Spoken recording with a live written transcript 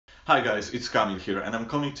Hi guys, it's Kamil here, and I'm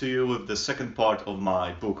coming to you with the second part of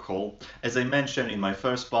my book haul. As I mentioned in my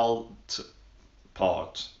first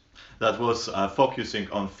part that was focusing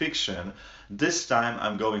on fiction, this time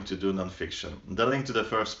I'm going to do non-fiction. The link to the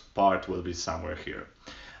first part will be somewhere here.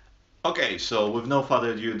 Okay, so with no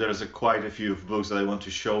further ado, there's quite a few books that I want to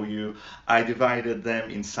show you. I divided them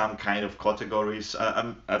in some kind of categories,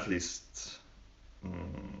 at least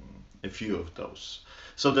a few of those.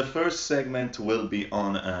 So the first segment will be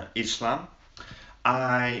on Islam.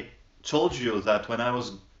 I told you that when I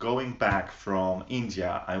was going back from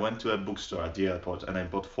India, I went to a bookstore at the airport and I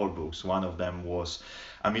bought 4 books. One of them was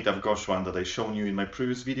Amitav Ghosh one that I shown you in my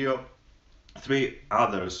previous video. 3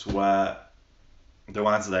 others were the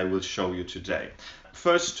ones that I will show you today.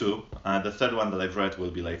 First 2, the third one that I've read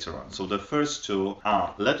will be later on. So the first 2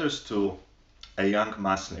 are Letters to a Young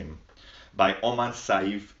Muslim by Omar,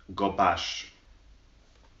 Saif, Ghobash.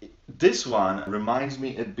 This one reminds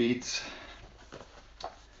me a bit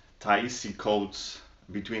Taisi quotes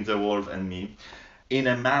Between the World and Me, in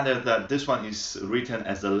a manner that this one is written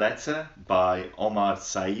as a letter by Omar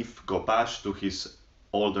Saif Ghobash to his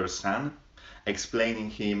older son, explaining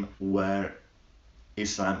him where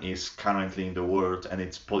Islam is currently in the world and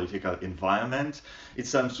its political environment. It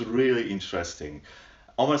sounds really interesting.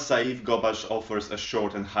 Omar Saif Ghobash offers a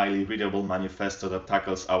short and highly readable manifesto that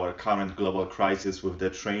tackles our current global crisis with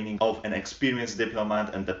the training of an experienced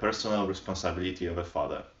diplomat and the personal responsibility of a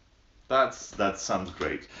father. That sounds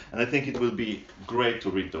great, and I think it will be great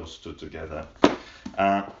to read those 2 together.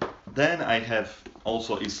 Then I have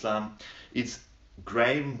also Islam. It's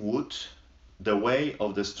Graeme Wood, The Way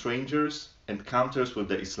of the Strangers, Encounters with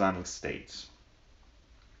the Islamic State.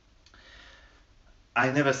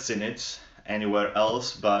 I never seen it anywhere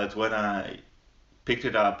else, but when I picked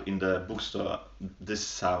it up in the bookstore, this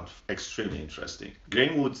sounds extremely interesting.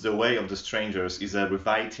 Graeme Wood's The Way of the Strangers is a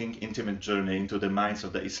riveting, intimate journey into the minds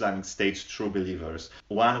of the Islamic State's true believers,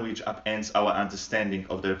 one which upends our understanding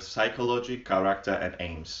of their psychology, character and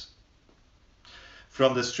aims.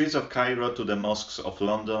 From the streets of Cairo to the mosques of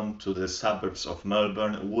London to the suburbs of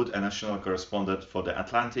Melbourne, Wood, a national correspondent for The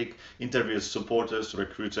Atlantic, interviews supporters,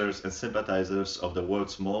 recruiters and sympathizers of the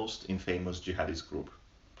world's most infamous jihadist group.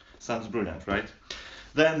 Sounds brilliant, right?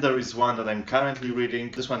 Then there is one that I'm currently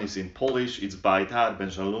reading. This one is in Polish. It's by Tahar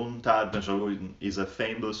Benjeloun. Tahar Benjeloun is a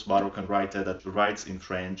famous Moroccan writer that writes in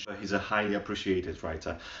French. He's a highly appreciated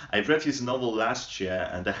writer. I read his novel last year,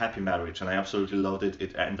 and The Happy Marriage, and I absolutely loved it.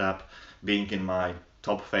 It ended up being in my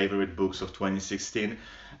top favorite books of 2016.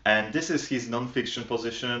 And this is his non-fiction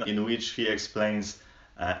position, in which he explains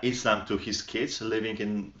Islam to his kids living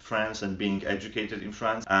in France and being educated in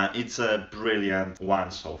France. It's a brilliant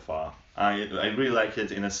one so far. I really like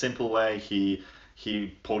it. In a simple way,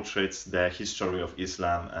 he portraits the history of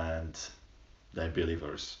Islam and their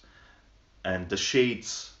believers and the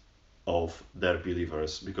shades of their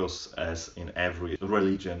believers, because as in every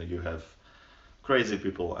religion you have crazy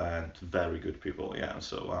people and very good people. Yeah,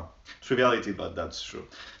 so triviality, but that's true.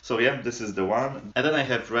 So yeah, this is the one. And then I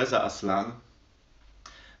have Reza Aslan,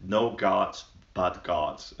 No God But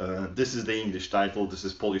God. This is the English title. This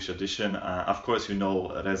is Polish edition. Of course, you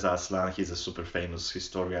know Reza Aslan. He's a super famous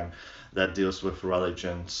historian that deals with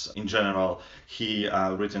religions in general. He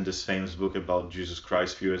written this famous book about Jesus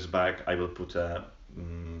Christ a few years back. I will put a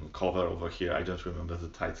cover over here. I don't remember the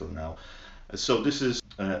title now. So this is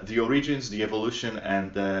The Origins, the Evolution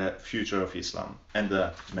and the Future of Islam. And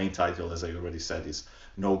the main title, as I already said, is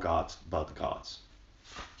No God But God.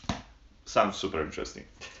 Sounds super interesting.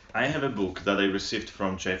 I have a book that I received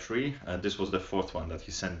from Jeffrey. This was the 4th one that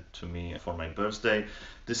he sent to me for my birthday.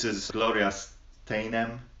 This is Gloria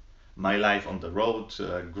Steinem, My Life on the Road.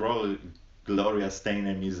 Gloria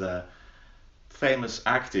Steinem is a famous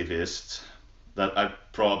activist that I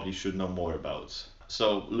probably should know more about.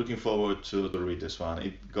 So looking forward to read this one.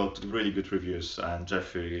 It got really good reviews and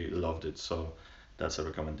Jeffrey loved it, so that's a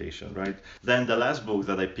recommendation, right? Then the last book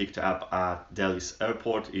that I picked up at Delhi's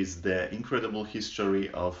airport is The Incredible History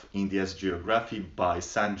of India's Geography by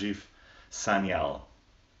Sanjeev, Sanyal.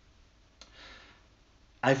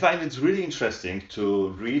 I find it really interesting to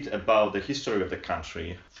read about the history of the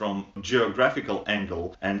country from a geographical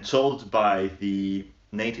angle and told by the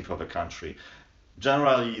native of the country.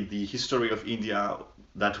 Generally, the history of India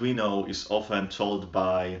that we know is often told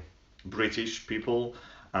by British people.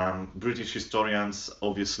 British historians,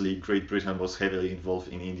 obviously Great Britain was heavily involved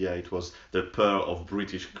in India. It was the pearl of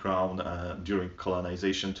British crown during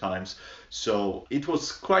colonization times. So it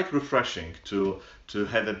was quite refreshing to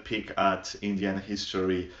have a peek at Indian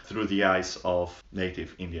history through the eyes of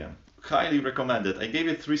native Indian. Highly recommended. I gave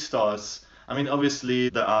it 3 stars. I mean, obviously,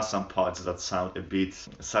 there are some parts that sound a bit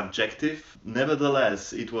subjective.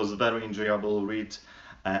 Nevertheless, it was a very enjoyable read,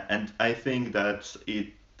 and I think that it,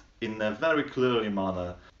 in a very clearly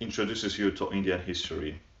manner, introduces you to Indian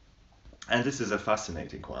history. And this is a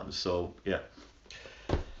fascinating one, so yeah.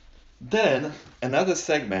 Then, another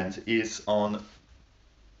segment is on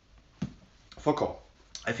Foucault.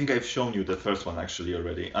 I think I've shown you the first one actually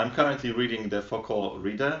already. I'm currently reading the Foucault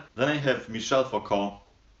Reader. Then I have Michel Foucault,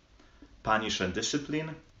 Punish and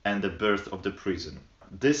Discipline, and The Birth of the Prison.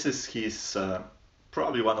 This is his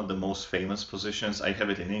probably one of the most famous positions. I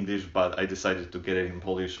have it in English, but I decided to get it in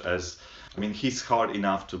Polish as, I mean, he's hard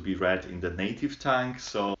enough to be read in the native tongue,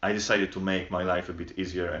 so I decided to make my life a bit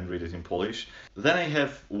easier and read it in Polish. Then I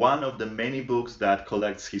have one of the many books that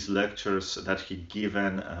collects his lectures that he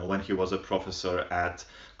given when he was a professor at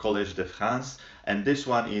Collège de France, and this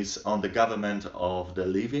one is on the government of the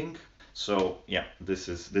living. So yeah, this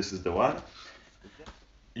is the one.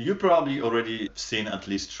 You probably already seen at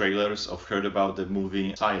least trailers or heard about the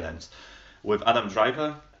movie Silence with Adam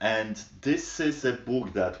Driver, and this is a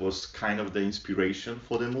book that was kind of the inspiration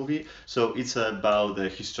for the movie. So it's about the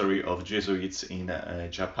history of Jesuits in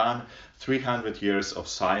Japan, 300 years of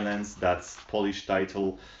silence. That's Polish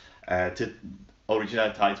title.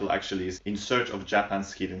 Original title actually is In Search of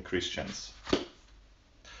Japan's Hidden Christians.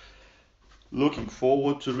 Looking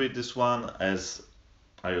forward to read this one. As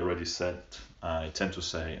I already said, I tend to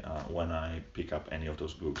say when I pick up any of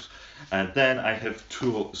those books. And then I have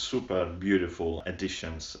two super beautiful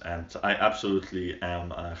editions, and I absolutely am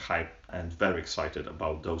hyped and very excited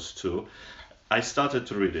about those two. I started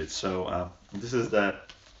to read it. So this is the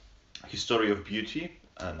History of Beauty.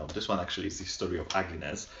 No, this one actually is the History of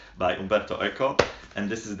Ugliness by Umberto Eco, and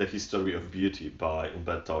this is the History of Beauty by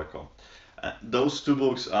Umberto Eco. Those two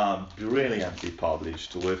books are brilliantly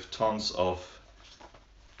published with tons of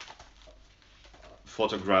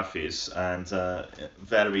photographies and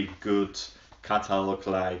very good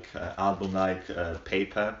catalog-like, album-like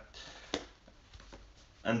paper.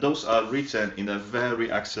 And those are written in a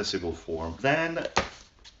very accessible form. Then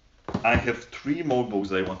I have three more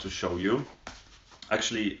books I want to show you.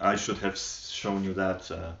 Actually, I should have shown you that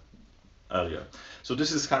earlier. So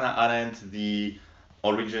this is Hannah Arendt, The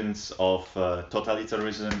Origins of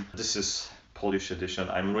Totalitarianism. This is Polish edition.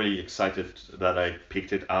 I'm really excited that I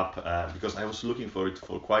picked it up because I was looking for it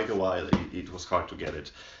for quite a while. It was hard to get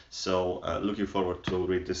it. So looking forward to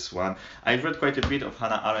read this one. I've read quite a bit of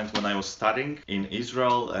Hannah Arendt when I was studying in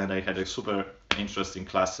Israel, and I had a super interesting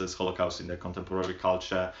classes, Holocaust in the Contemporary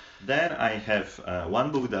Culture. Then I have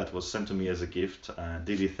one book that was sent to me as a gift.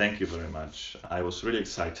 Didi, thank you very much. I was really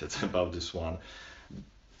excited about this one.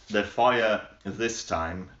 The Fire This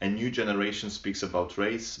Time, A New Generation Speaks About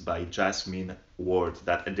Race by Jasmine Ward,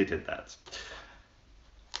 that edited that.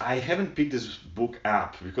 I haven't picked this book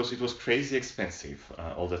up because it was crazy expensive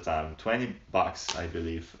all the time, $20 I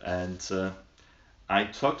believe, and I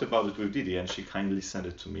talked about it with Didi and she kindly sent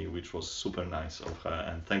it to me, which was super nice of her,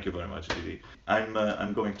 and thank you very much, Didi.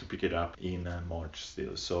 I'm going to pick it up in March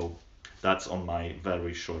still, so that's on my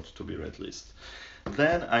very short to be read list.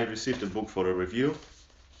 Then I received a book for a review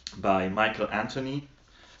by Michael Anthony,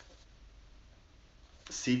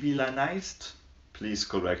 Civilianized. Please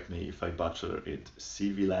correct me if I butcher it.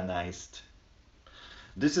 Civilianized.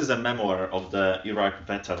 This is a memoir of the Iraq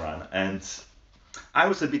veteran, and I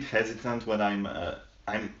was a bit hesitant when I'm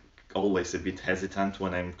always a bit hesitant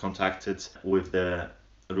when I'm contacted with the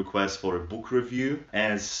request for a book review,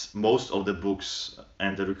 as most of the books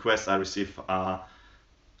and the requests I receive are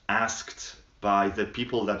asked by the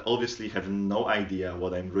people that obviously have no idea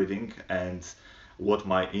what I'm reading and what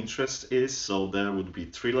my interest is. So there would be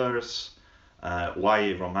thrillers,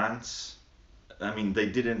 YA romance. I mean, they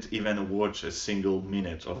didn't even watch a single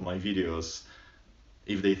minute of my videos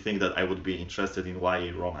if they think that I would be interested in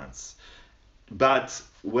YA romance. But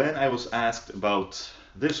when I was asked about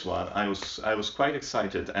this one, I was quite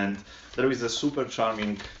excited, and there is a super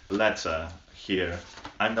charming letter here.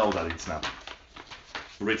 I know that it's not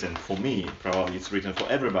written for me, probably it's written for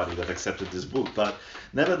everybody that accepted this book, but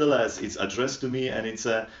nevertheless it's addressed to me, and it's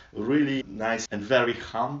a really nice and very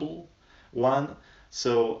humble one.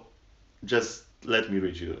 So just let me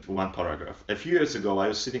read you one paragraph. A few years ago I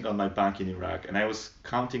was sitting on my bunk in Iraq and I was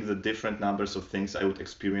counting the different numbers of things I would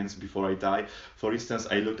experience before I die. For instance,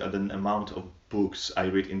 I looked at the amount of books I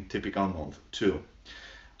read in typical month, 2.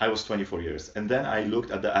 I was 24 years. And then I looked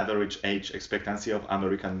at the average age expectancy of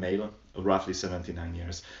American male, roughly 79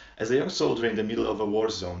 years. As a young soldier in the middle of a war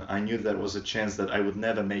zone, I knew there was a chance that I would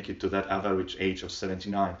never make it to that average age of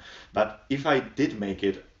 79. But if I did make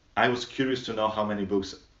it, I was curious to know how many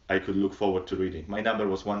books I could look forward to reading. My number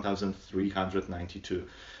was 1392.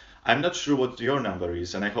 I'm not sure what your number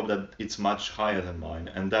is, and I hope that it's much higher than mine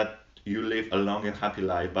and that you live a long and happy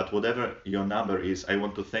life. But whatever your number is, I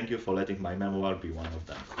want to thank you for letting my memoir be one of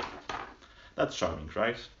them. That's charming,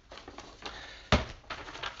 right?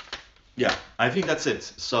 Yeah, I think that's it.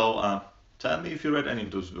 So tell me if you read any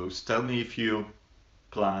of those books. Tell me if you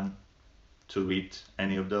plan to read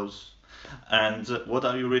any of those. And what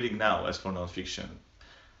are you reading now as for nonfiction?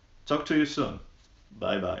 Talk to you soon.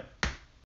 Bye bye.